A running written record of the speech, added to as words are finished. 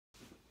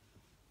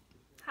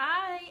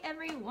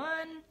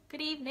everyone.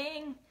 Good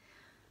evening.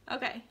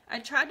 Okay, I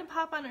tried to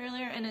pop on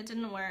earlier and it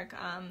didn't work.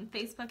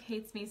 Facebook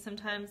hates me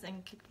sometimes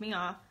and kicked me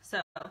off. So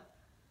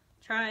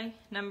try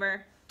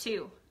number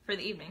 2 for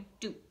the evening.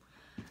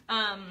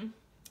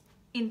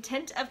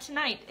 Intent of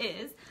tonight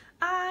is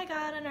I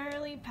got an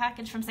early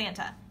package from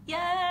Santa.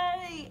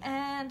 Yay!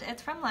 And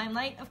it's from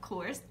Limelight, of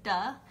course,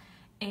 duh.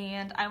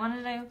 And I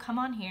wanted to come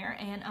on here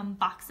and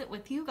unbox it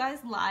with you guys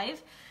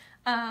live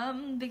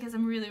because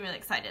I'm really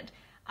excited.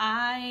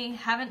 I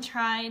haven't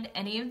tried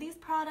any of these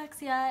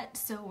products yet,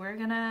 so we're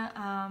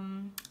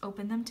gonna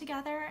open them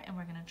together and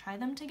we're gonna try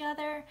them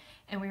together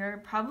and we're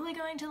probably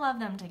going to love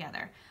them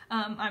together.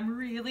 I'm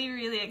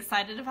really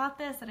excited about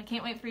this and I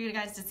can't wait for you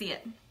guys to see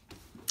it.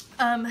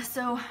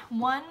 So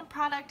one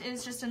product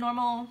is just a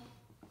normal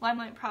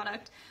Limelight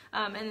product,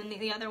 and then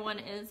the other one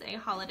is a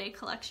holiday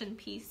collection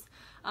piece.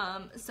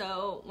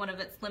 So one of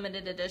it's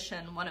limited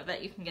edition, one of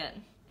it you can get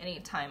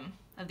any time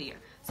of the year.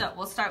 So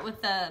we'll start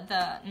with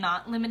the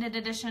not limited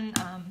edition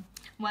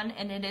one,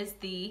 and it is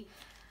the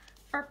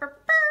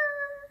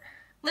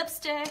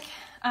lipstick.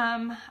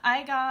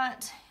 I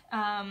got,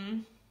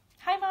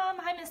 hi Mom,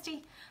 hi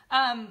Misty.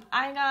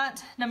 I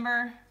got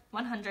number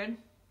 100.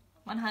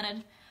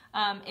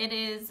 It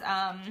is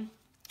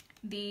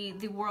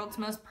the world's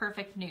most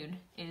perfect nude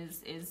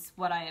is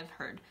what I have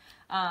heard.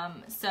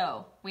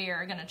 So we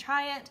are gonna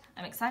try it.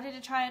 I'm excited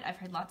to try it. I've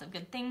heard lots of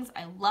good things.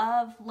 I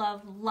love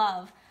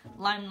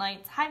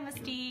Limelight's. Hi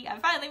Misty, I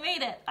finally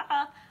made it.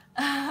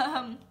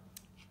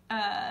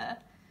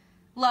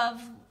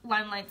 Love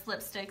Limelight's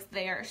lipsticks.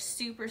 They are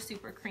super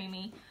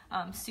creamy,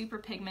 super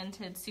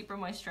pigmented, super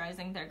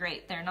moisturizing. They're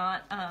great. They're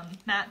not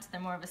matte.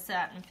 They're more of a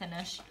satin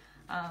finish.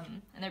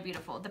 And they're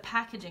beautiful. The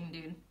packaging,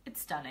 dude,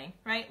 it's stunning,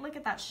 right? Look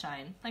at that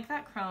shine. Like,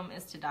 that chrome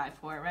is to die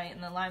for, right?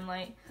 And the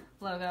Limelight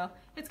logo,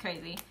 it's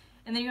crazy.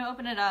 And then you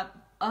open it up,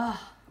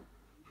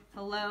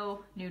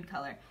 hello, nude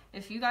color.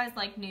 If you guys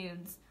like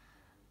nudes,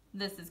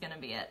 this is gonna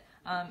be it.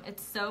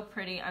 It's so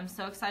pretty. I'm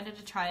so excited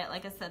to try it.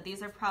 Like I said,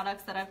 these are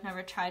products that I've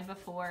never tried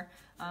before.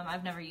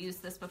 I've never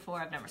used this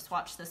before. I've never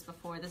swatched this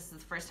before. This is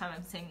the first time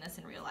I'm seeing this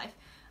in real life.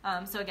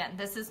 So again,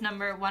 this is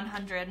number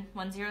 100,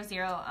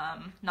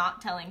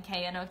 not telling,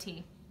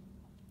 K-N-O-T.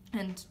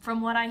 And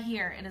from what I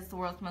hear, it is the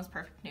world's most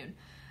perfect nude.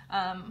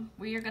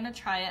 We are gonna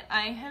try it.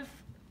 I have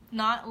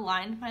not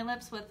lined my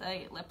lips with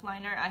a lip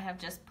liner. I have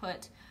just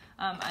put,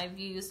 I've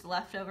used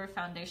leftover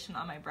foundation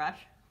on my brush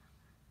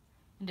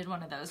and did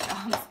one of those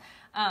jobs.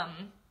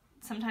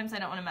 Sometimes I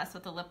don't want to mess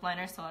with the lip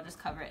liner, so I'll just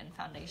cover it in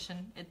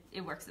foundation.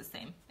 It works the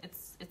same.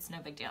 It's no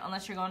big deal.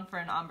 Unless you're going for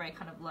an ombre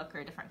kind of look or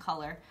a different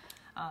color.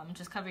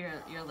 Just cover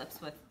your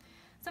lips with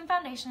some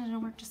foundation and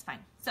it'll work just fine.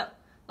 So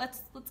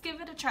let's give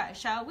it a try,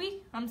 shall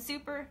we? I'm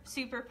super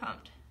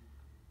pumped.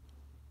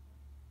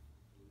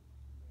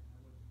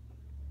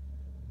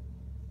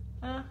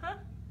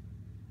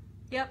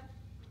 Yep.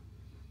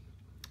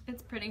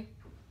 It's pretty.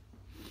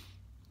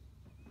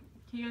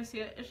 Can you guys see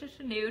it? It's just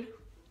a nude.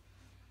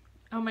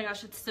 Oh my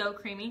gosh, it's so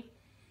creamy.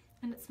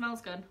 And it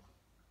smells good.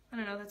 I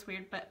don't know, that's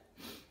weird, but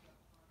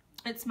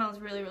it smells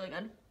really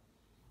good.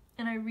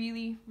 And I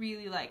really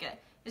like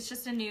it. It's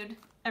just a nude,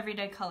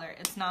 everyday color.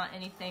 It's not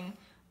anything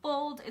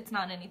bold, it's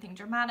not anything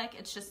dramatic,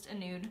 it's just a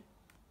nude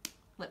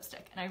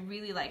lipstick. And I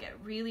really like it.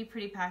 Really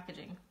pretty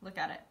packaging. Look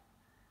at it.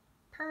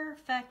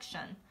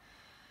 Perfection.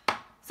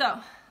 So,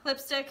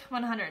 lipstick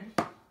 100.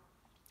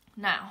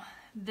 Now,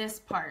 this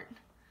part.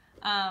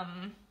 I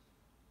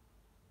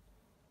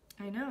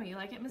know, you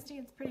like it, Misty?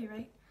 It's pretty,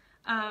 right?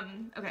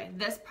 Okay,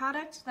 this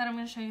product that I'm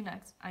going to show you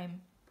next,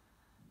 I'm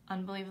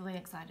unbelievably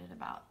excited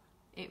about.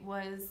 It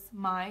was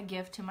my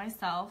gift to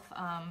myself.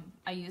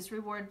 I used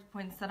reward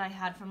points that I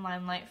had from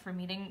Limelight for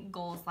meeting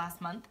goals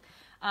last month.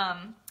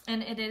 And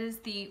it is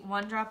the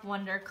One Drop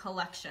Wonder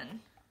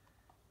collection.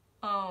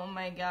 Oh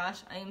my gosh,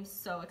 I am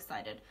so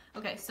excited.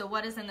 Okay, so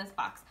what is in this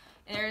box?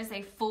 There is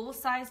a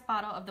full-size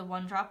bottle of the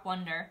One Drop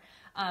Wonder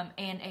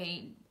and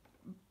a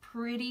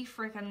pretty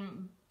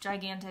freaking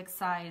gigantic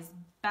size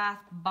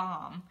bath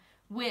bomb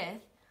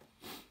with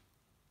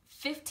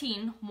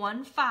 15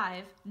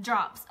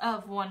 drops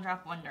of One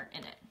Drop Wonder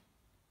in it.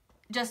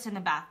 Just in the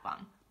bath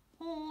bomb.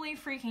 Holy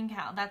freaking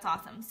cow, that's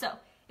awesome. So,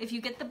 if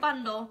you get the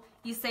bundle,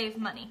 you save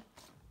money.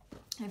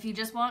 If you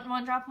just want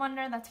One Drop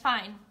Wonder, that's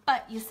fine,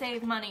 but you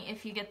save money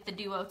if you get the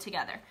duo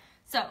together.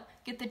 So,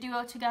 get the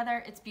duo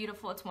together, it's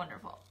beautiful, it's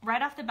wonderful.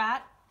 Right off the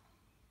bat,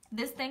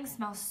 this thing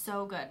smells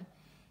so good.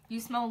 You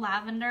smell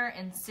lavender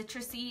and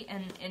citrusy,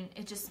 and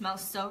it just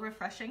smells so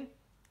refreshing.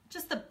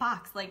 Just the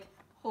box, like,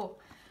 oh.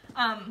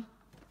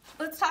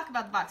 Let's talk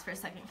about the box for a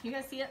second. Can you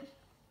guys see it?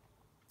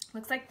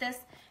 Looks like this.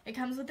 It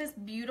comes with this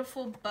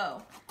beautiful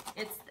bow.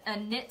 It's a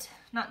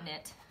not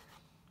knit.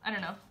 I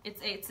don't know.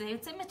 It's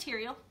a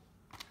material.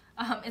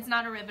 It's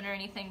not a ribbon or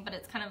anything, but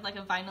it's kind of like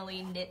a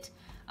vinyl-y knit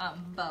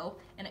bow,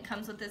 and it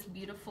comes with this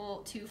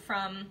beautiful to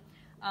from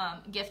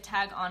gift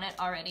tag on it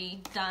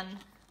already done.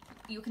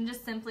 You can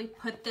just simply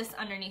put this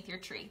underneath your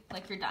tree,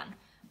 like you're done.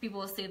 People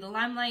will see the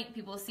Limelight,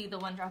 people will see the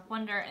One Drop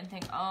Wonder and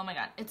think, oh my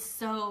god, it's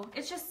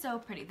just so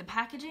pretty. The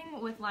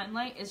packaging with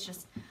Limelight is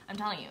just, I'm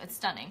telling you, it's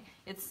stunning.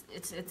 It's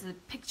a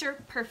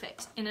picture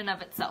perfect in and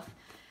of itself.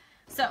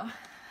 So,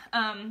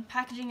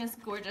 packaging is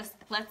gorgeous.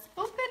 Let's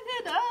open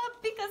it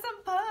up because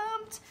I'm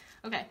pumped.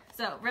 Okay,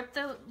 so rip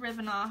the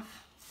ribbon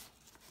off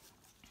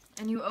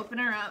and you open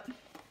her up.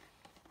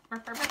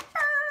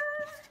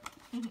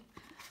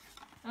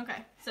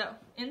 Okay, so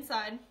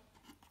inside,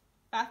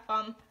 Bath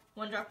Bomb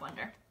One Drop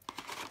Wonder.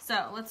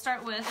 So let's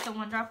start with the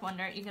One Drop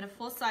Wonder. You get a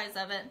full size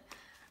of it.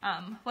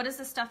 What does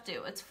this stuff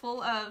do? It's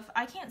full of,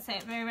 I can't say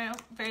it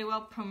very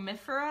well,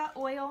 Promifera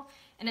oil,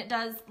 and it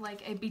does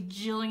like a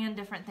bajillion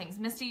different things.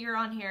 Misty, you're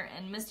on here,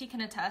 and Misty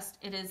can attest,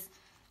 it is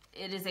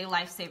a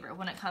lifesaver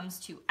when it comes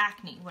to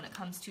acne, when it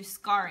comes to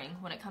scarring,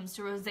 when it comes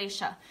to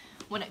rosacea,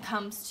 when it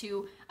comes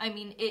to, I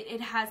mean,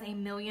 it has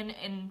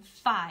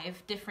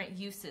 1,000,005 different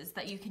uses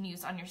that you can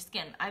use on your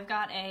skin. I've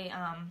got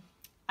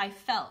I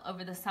fell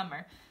over the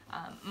summer.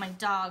 My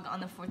dog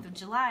on the 4th of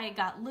July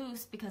got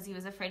loose because he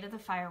was afraid of the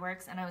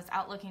fireworks, and I was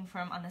out looking for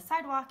him on the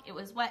sidewalk. It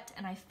was wet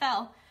and I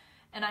fell,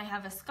 and I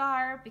have a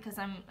scar because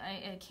I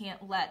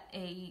can't let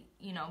a,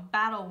 you know,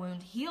 battle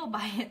wound heal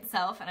by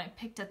itself, and I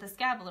picked at the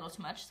scab a little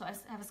too much, so I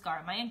have a scar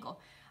on my ankle.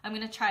 I'm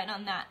going to try it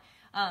on that.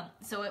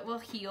 So it will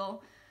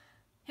heal.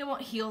 It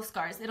won't heal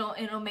scars.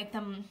 It'll make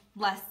them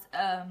less,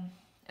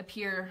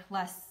 appear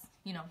less,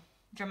 you know,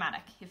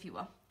 dramatic, if you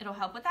will. It'll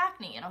help with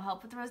acne. It'll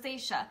help with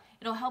rosacea.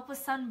 It'll help with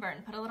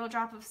sunburn. Put a little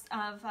drop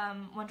of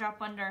One Drop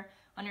Wonder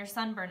on your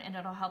sunburn, and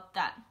it'll help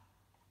that.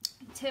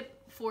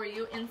 Tip for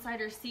you,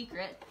 insider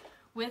secret,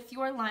 with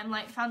your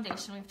Limelight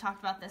foundation, we've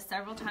talked about this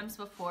several times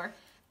before,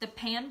 the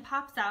pan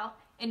pops out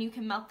and you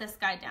can melt this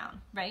guy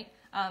down, right?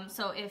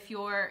 So if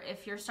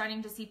you're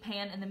starting to see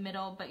pan in the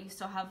middle but you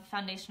still have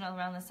foundation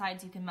around the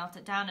sides, you can melt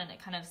it down and it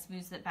kind of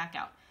smooths it back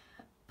out.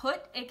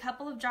 Put a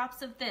couple of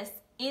drops of this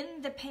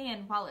in the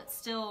pan while it's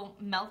still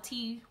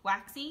melty,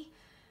 waxy,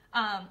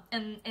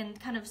 and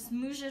kind of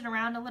smoosh it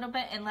around a little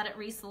bit and let it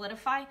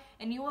re-solidify,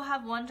 and you will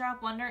have One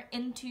Drop Wonder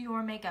into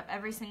your makeup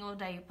every single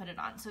day you put it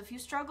on. So if you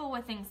struggle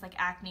with things like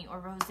acne or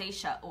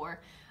rosacea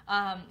or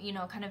you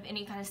know, kind of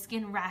any kind of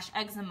skin rash,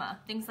 eczema,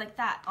 things like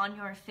that on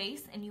your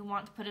face, and you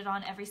want to put it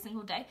on every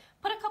single day,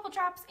 put a couple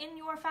drops in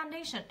your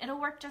foundation. It'll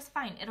work just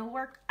fine. It'll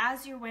work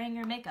as you're wearing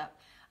your makeup.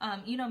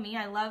 You know me,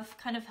 I love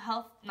kind of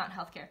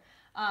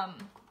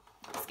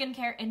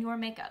skincare in your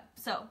makeup.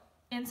 So,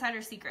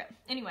 insider secret.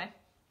 Anyway,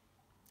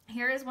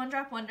 here is One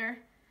Drop Wonder.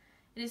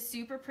 It is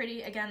super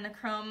pretty. Again, the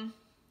chrome,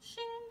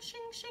 shing,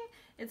 shing, shing.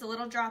 It's a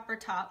little dropper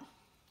top.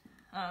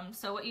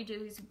 So what you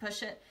do is you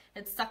push it,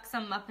 it sucks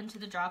some up into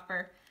the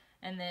dropper,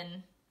 and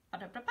then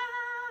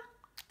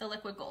the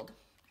liquid gold.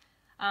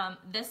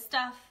 This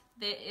stuff,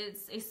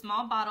 it's a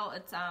small bottle.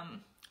 It's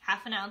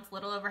half an ounce,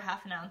 little over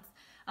half an ounce.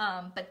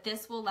 But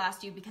this will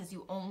last you because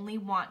you only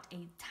want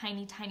a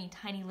tiny, tiny,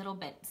 tiny little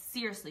bit.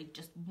 Seriously,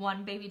 just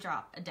one baby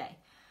drop a day.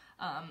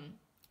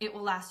 It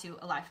will last you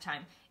a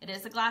lifetime. It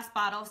is a glass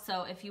bottle,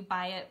 so if you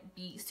buy it,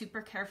 be super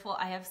careful.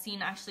 I have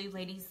seen actually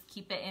ladies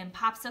keep it in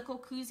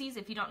popsicle koozies.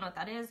 If you don't know what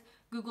that is,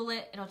 Google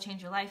it. It'll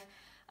change your life.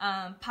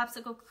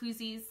 Popsicle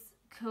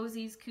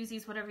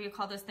koozies, whatever you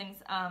call those things,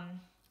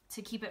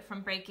 to keep it from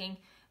breaking.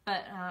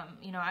 But,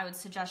 you know, I would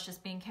suggest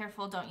just being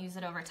careful. Don't use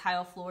it over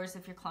tile floors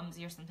if you're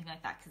clumsy or something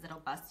like that, because it'll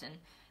bust, and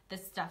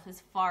this stuff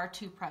is far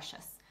too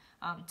precious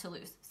to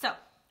lose. So,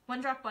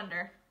 One Drop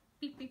Wonder.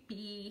 Beep, beep,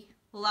 beep.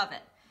 Love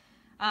it.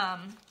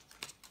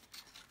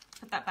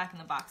 Put that back in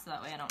the box so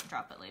that way I don't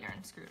drop it later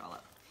and screw it all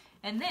up.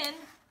 And then,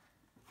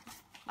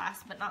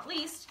 last but not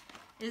least,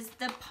 is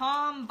the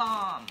Palm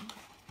Balm.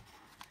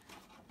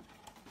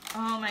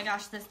 Oh my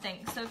gosh, this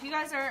thing. So if you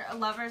guys are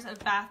lovers of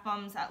bath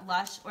bombs at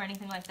Lush or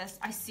anything like this,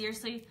 I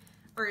seriously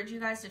urge you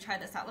guys to try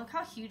this out. Look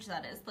how huge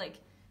that is. Like,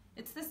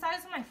 it's the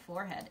size of my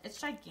forehead. It's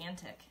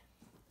gigantic.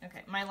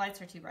 Okay, my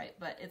lights are too bright,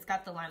 but it's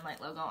got the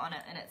Limelight logo on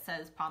it, and it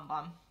says Palm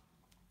Balm.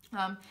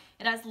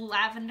 It has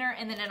lavender,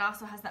 and then it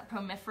also has that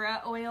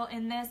Promifera oil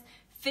in this.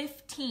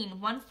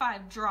 15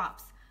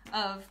 drops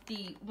of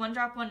the One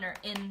Drop Wonder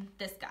in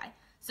this guy.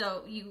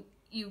 So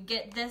you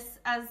get this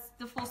as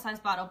the full-size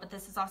bottle, but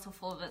this is also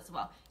full of it as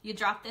well. You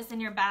drop this in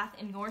your bath,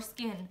 and your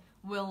skin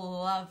will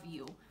love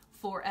you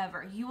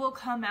forever. You will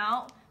come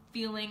out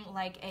feeling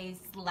like a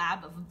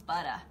slab of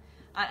butter.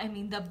 I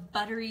mean, the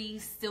buttery,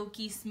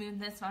 silky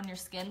smoothness on your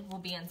skin will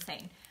be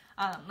insane.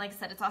 Like I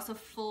said, it's also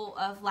full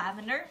of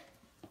lavender,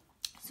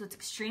 so it's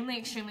extremely,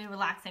 extremely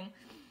relaxing.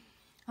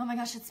 Oh my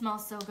gosh, it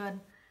smells so good.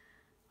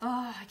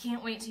 Oh, I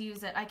can't wait to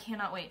use it. I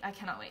cannot wait. I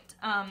cannot wait.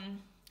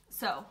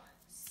 So,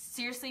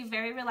 seriously,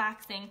 very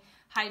relaxing,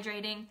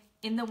 hydrating.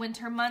 In the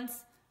winter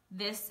months,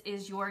 this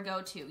is your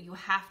go-to. You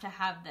have to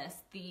have this.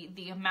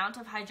 The amount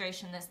of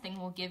hydration this thing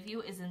will give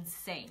you is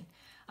insane.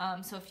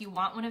 So if you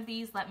want one of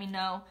these, let me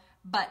know.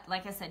 But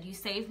like I said, you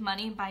save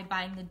money by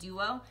buying the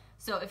duo.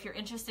 So if you're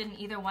interested in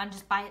either one,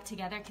 just buy it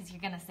together because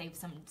you're gonna save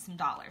some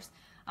dollars.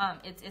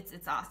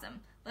 It's awesome.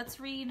 Let's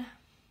read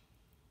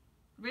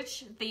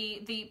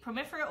The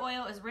Promifera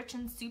oil is rich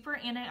in super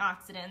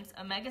antioxidants,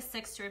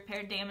 omega-6 to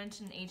repair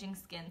damaged and aging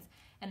skins,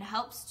 and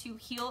helps to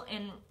heal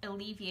and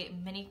alleviate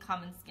many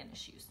common skin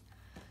issues.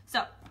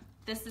 So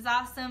this is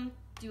awesome.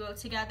 Duo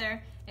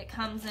together. It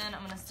comes in,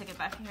 I'm going to stick it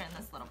back here in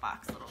this little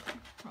box real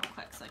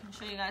quick so I can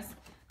show you guys.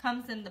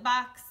 Comes in the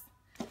box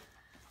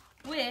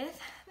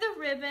with the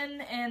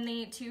ribbon and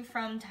the to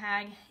from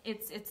tag.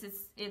 It's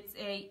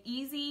a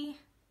easy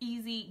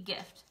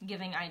gift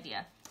giving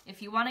idea.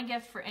 If you want a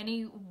gift for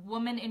any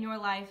woman in your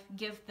life,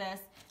 give this.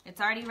 It's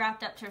already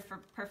wrapped up to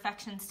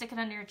perfection. Stick it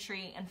under your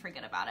tree and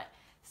forget about it.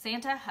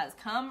 Santa has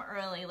come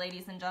early,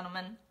 ladies and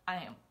gentlemen. I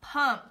am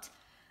pumped.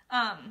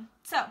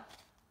 So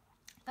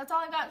that's all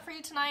I got for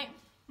you tonight.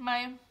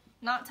 My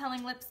Not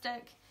Telling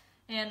lipstick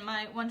and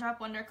my One Drop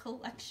Wonder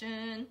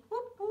collection.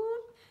 Whoop,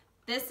 whoop.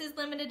 This is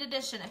limited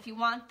edition. If you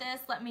want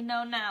this, let me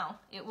know now.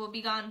 It will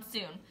be gone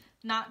soon.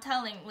 Not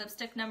Telling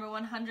lipstick number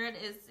 100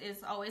 is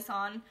always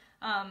on.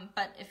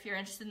 But if you're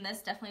interested in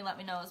this, definitely let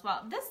me know as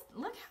well.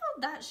 Look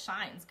how that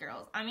shines,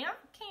 girls. I mean, I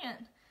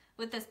can't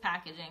with this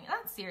packaging.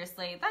 That's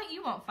seriously,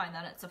 you won't find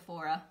that at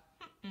Sephora.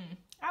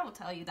 I will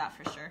tell you that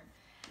for sure.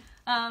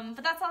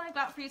 But that's all I've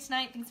got for you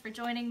tonight. Thanks for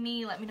joining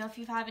me. Let me know if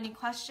you have any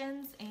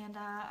questions, and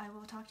I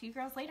will talk to you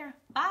girls later.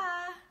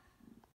 Bye!